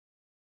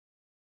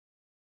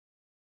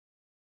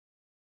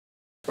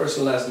First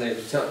and last name.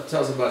 Tell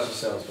us about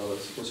yourselves,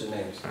 fellas. What's your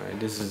names? Alright,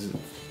 this is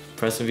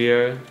Preston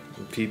Vieira,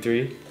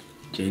 P3.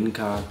 Jaden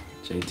Cobb,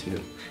 J2.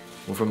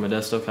 We're from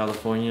Modesto,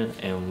 California,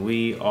 and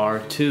we are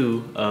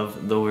two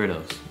of the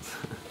Weirdos.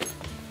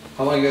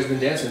 How long you guys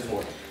been dancing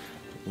for?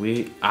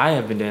 I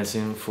have been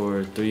dancing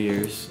for 3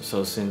 years,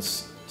 so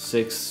since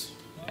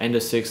end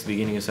of 6th,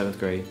 beginning of 7th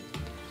grade.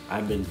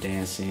 I've been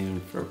dancing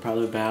for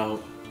probably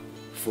about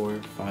 4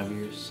 or 5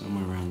 years,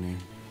 somewhere around there.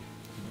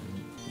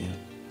 Yeah.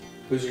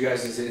 Who's your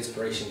guys'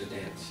 inspiration to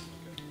dance?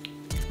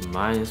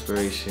 My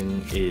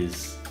inspiration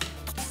is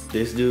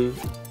this dude,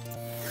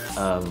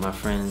 my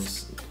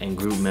friends and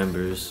group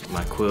members,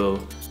 my Quill,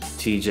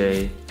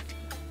 TJ,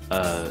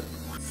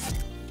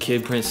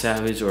 Kid Prince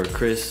Savage or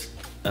Chris,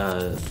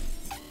 and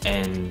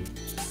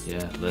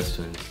yeah, Les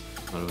Twins,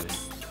 by the way.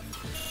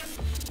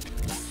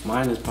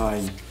 Mine is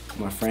probably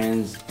my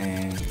friends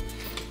and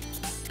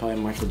probably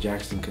Michael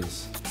Jackson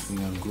because, you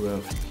know, grew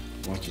up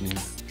watching him.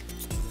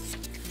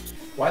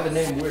 Why the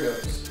name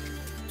Weirdos?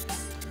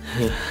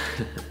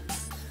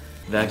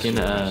 Back in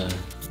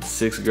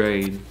 6th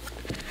grade,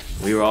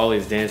 we were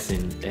always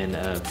dancing, and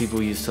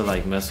people used to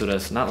like mess with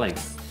us, not like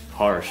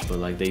harsh, but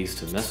like they used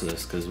to mess with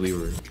us because we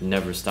were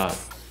never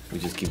stopped. We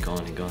just keep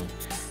going and going.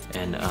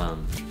 And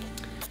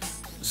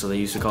so they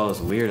used to call us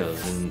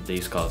weirdos, and they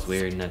used to call us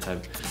weird and that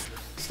type of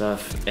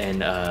stuff.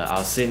 And I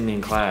was sitting in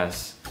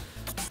class,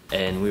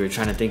 and we were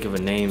trying to think of a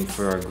name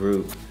for our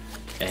group,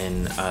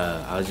 and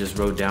I just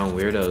wrote down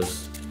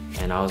Weirdos.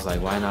 And I was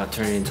like, why not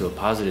turn it into a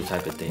positive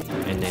type of thing?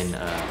 And then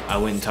I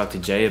went and talked to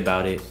Jay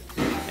about it,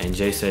 and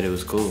Jay said it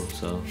was cool.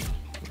 So,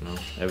 you know,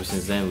 ever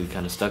since then, we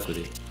kind of stuck with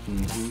it.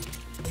 Mm-hmm.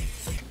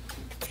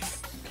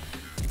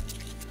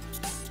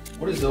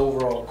 What is the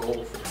overall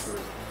goal for the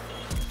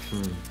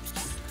group?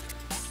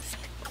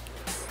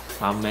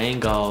 My main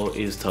goal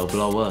is to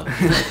blow up.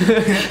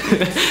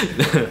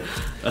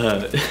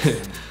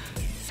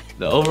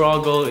 The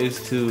overall goal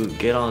is to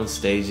get on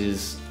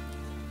stages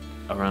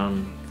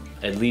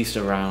at least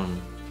around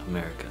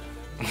America.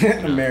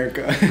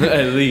 America.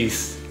 At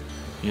least.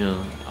 You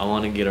know, I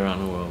want to get around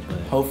the world, but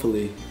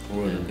hopefully,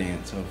 World of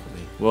Dance,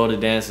 hopefully. World of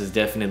Dance is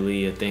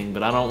definitely a thing,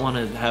 but I don't want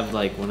to have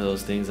like one of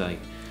those things like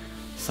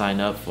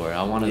sign up for it.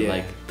 I want to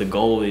like, the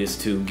goal is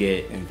to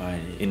get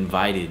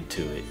invited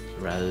to it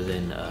rather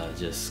than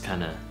just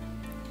kind of,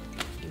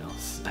 you know,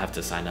 have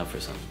to sign up for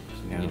something,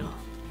 you know.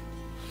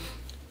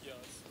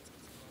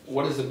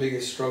 What is the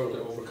biggest struggle to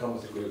overcome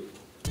with the group?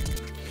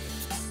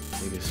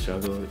 Biggest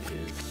struggle is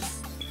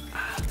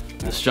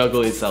the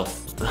struggle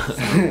itself.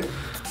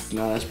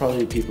 No, that's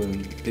probably people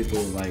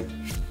like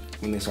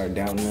when they start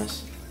doubting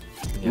us.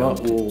 Yeah, well,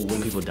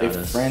 when people doubt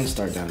us. Friends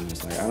start doubting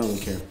us, like I don't even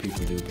care if people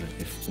do, but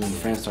when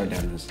friends start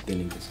doubting us, then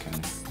it gets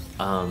kind of.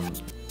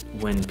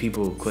 When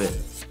people quit,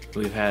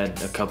 we've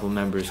had a couple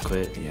members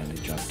quit. Yeah, they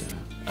dropped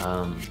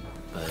out.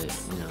 But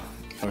you know.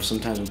 Or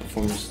sometimes when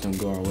performances don't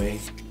go our way,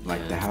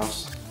 like the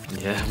house.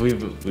 Yeah, we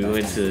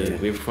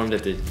performed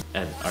at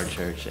our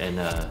church, and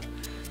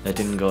that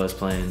didn't go as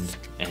planned,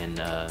 and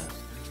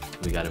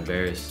we got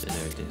embarrassed and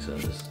everything. So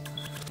it was,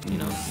 you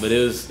know, but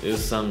it was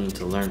something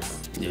to learn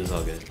from. It was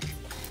all good.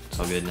 It's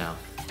all good now.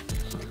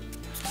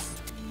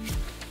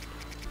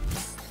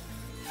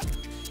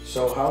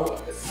 So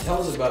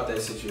tell us about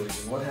that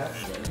situation. What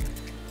happened, man?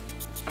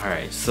 All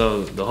right,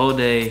 so the whole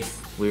day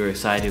we were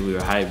excited, we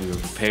were hyped, we were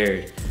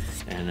prepared,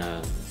 and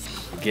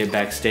get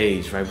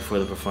backstage right before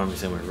the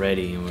performance, and we're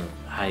ready and we're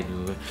hyped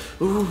and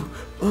we're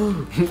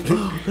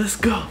let's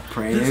go,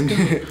 praying.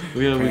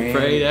 We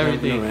prayed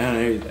everything,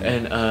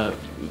 and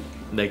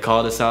they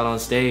called us out on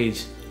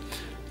stage,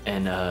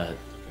 and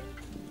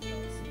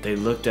they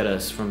looked at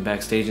us from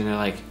backstage and they're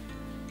like,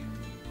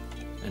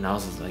 and I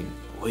was just like,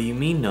 what do you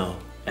mean no?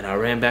 And I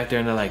ran back there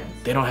and they're like,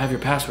 they don't have your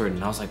password,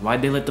 and I was like,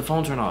 why'd they let the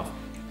phone turn off?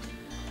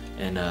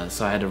 And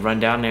so I had to run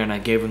down there and I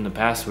gave them the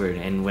password.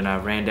 And when I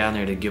ran down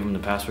there to give them the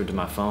password to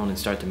my phone and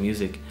start the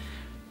music,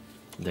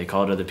 they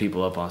called other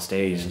people up on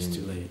stage. Yeah, it's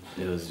too late.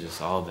 It was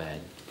just all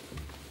bad.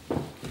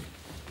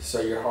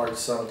 So your heart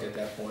sunk at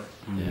that point.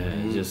 Yeah,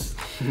 just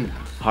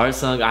heart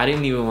sunk. I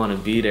didn't even want to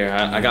be there.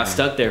 I got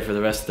stuck there for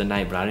the rest of the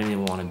night, but I didn't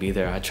even want to be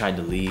there. I tried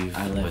to leave,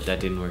 but that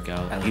didn't work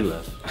out. He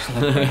left.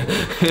 Man.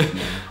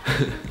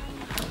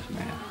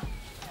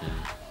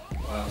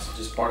 Wow, so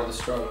just part of the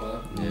struggle,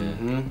 huh? Yeah.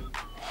 Mm-hmm.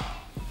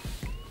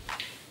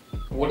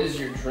 What is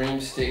your dream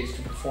stage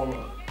to perform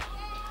on?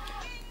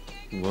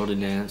 World of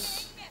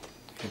Dance,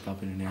 Hip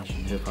Hop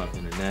International. Hip Hop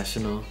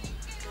International,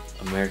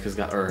 America's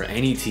Got, or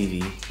any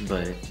TV,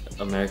 but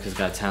America's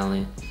Got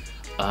Talent,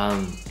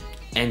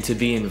 and to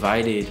be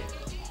invited,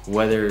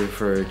 whether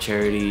for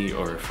charity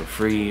or for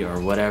free or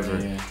whatever,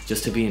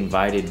 just to be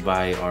invited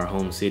by our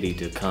home city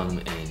to come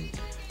and,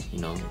 you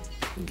know,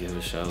 give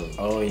a show.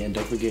 Oh yeah,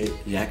 don't forget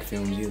Yak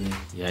Films either.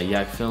 Yeah,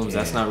 Yak Films.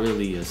 That's not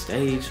really a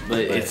stage,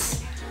 but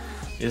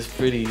it's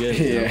pretty good.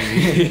 Yeah.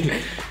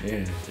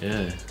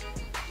 Yeah.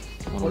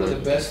 What are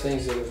the best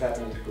things that have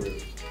happened in the group?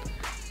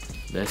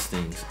 Best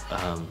things.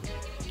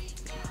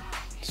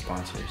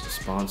 Sponsors.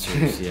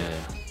 Sponsors, yeah.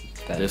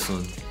 This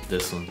one.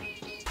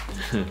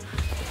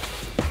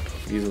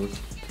 These ones.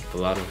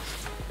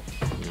 Volados,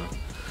 you know.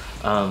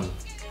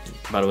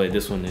 By the way,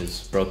 this one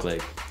is Broke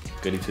Leg,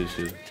 goody two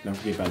shoe. Don't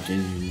forget about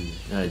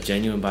Genuine.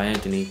 Genuine by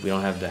Anthony. We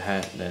don't have the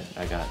hat that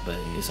I got, but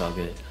it's all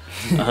good.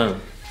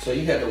 So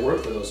you had to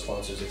work for those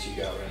sponsors that you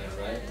got right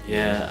now, right?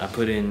 Yeah, I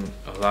put in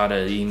a lot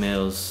of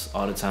emails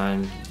all the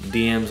time,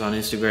 DMs on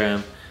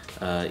Instagram,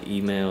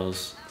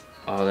 emails,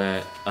 all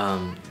that.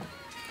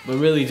 But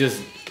really,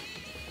 just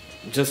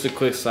a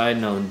quick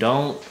side note: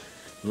 don't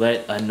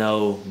let a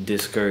no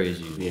discourage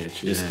you. Yeah,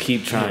 true. Just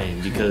keep trying,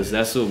 because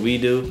that's what we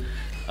do.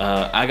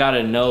 I got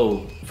a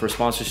no for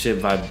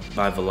sponsorship by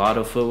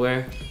Volado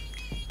Footwear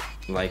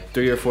like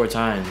 3 or 4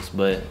 times,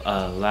 but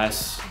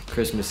last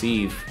Christmas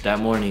Eve, that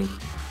morning,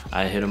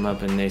 I hit them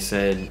up and they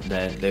said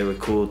that they were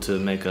cool to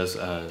make us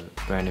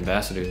brand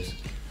ambassadors.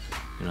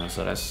 You know,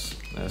 so that's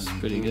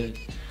pretty good.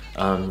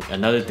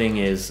 Another thing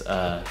is,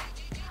 no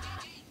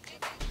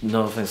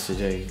offense to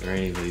Jay or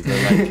anybody, but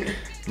like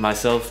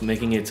myself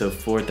making it to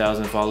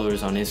 4,000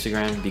 followers on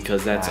Instagram,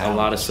 because that's a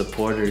lot of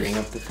supporters. Bring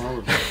up the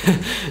followers.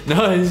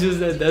 No, it's just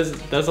that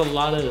that's a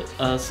lot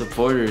of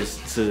supporters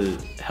to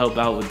help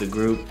out with the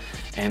group,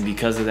 and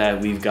because of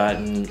that, we've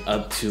gotten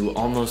up to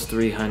almost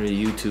 300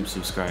 YouTube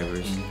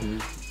subscribers.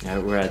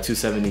 We're at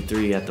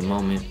 273 at the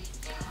moment,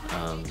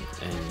 and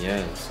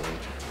yeah, so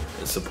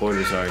the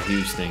supporters are a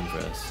huge thing for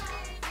us.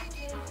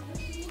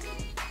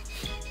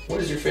 What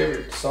is your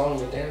favorite song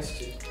to dance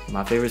to?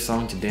 My favorite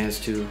song to dance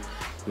to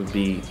would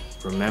be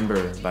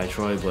Remember by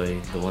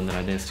Troyboi, the one that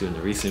I danced to in the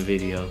recent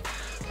video.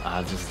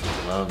 I just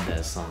love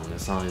that song.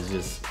 That song is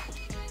just...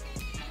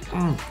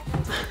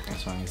 That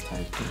song is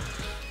tight.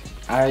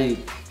 I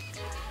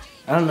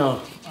don't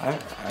know.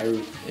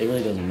 It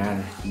really doesn't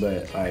matter,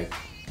 but like,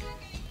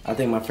 I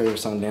think my favorite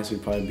song to dance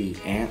would probably be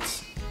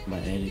Ants by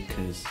Eddie,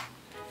 because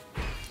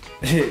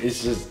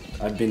it's just,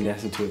 I've been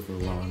dancing to it for a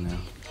while now.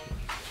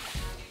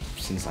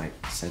 Since like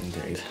 7th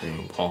or 8th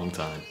grade. Long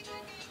time.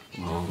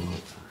 Long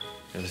time.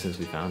 Ever since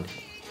we found it.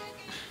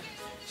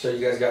 So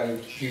you guys got any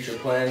future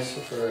plans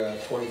for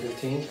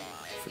 2015?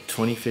 For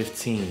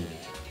 2015,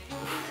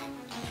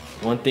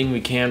 one thing we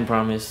can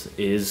promise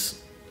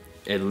is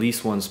at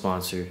least one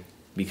sponsor,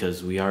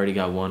 because we already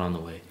got one on the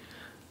way.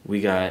 We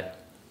got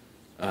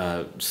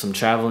some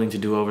traveling to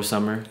do over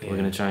summer. Yeah. We're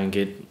gonna try and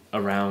get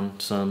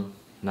around some,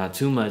 not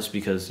too much,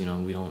 because you know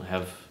we don't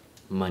have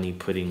money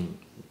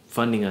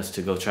funding us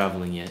to go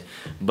traveling yet,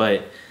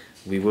 but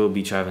we will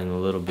be traveling a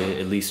little bit,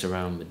 at least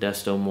around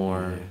Modesto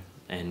more,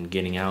 and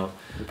getting out.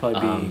 We'll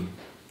probably be,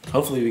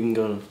 hopefully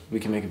we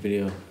can make a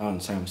video out in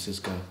San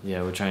Francisco.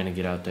 Yeah, we're trying to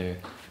get out there.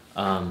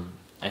 And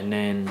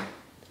then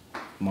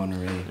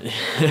Monterey.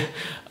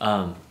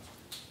 I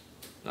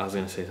was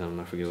gonna say something,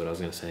 I forget what I was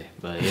gonna say,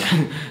 but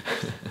yeah.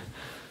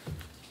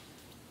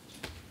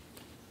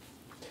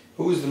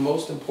 Who is the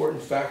most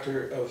important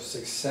factor of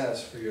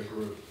success for your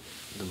group?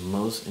 The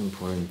most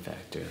important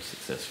factor of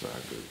success for our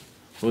group.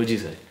 What would you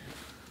say?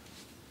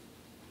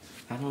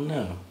 I don't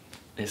know.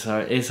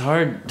 It's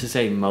hard to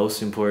say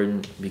most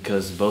important,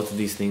 because both of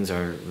these things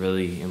are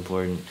really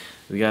important.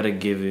 We gotta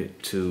give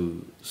it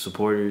to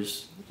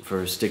supporters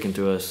for sticking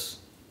through us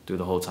through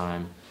the whole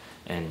time,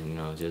 and you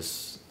know,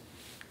 just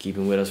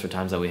keeping with us for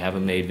times that we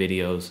haven't made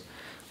videos,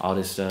 all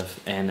this stuff,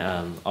 and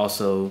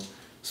also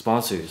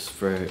sponsors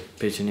for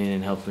pitching in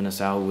and helping us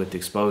out with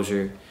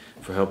exposure,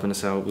 for helping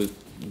us out with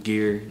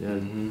gear,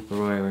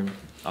 we're wearing,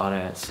 all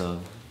that. So,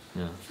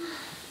 you know.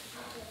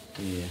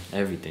 Yeah.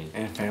 Everything.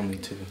 And family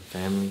too.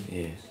 Family.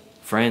 Yeah.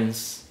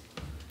 Friends.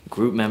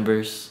 Group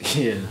members.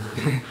 Yeah.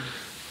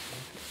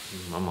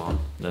 My mom.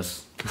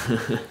 That's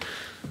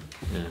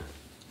yeah.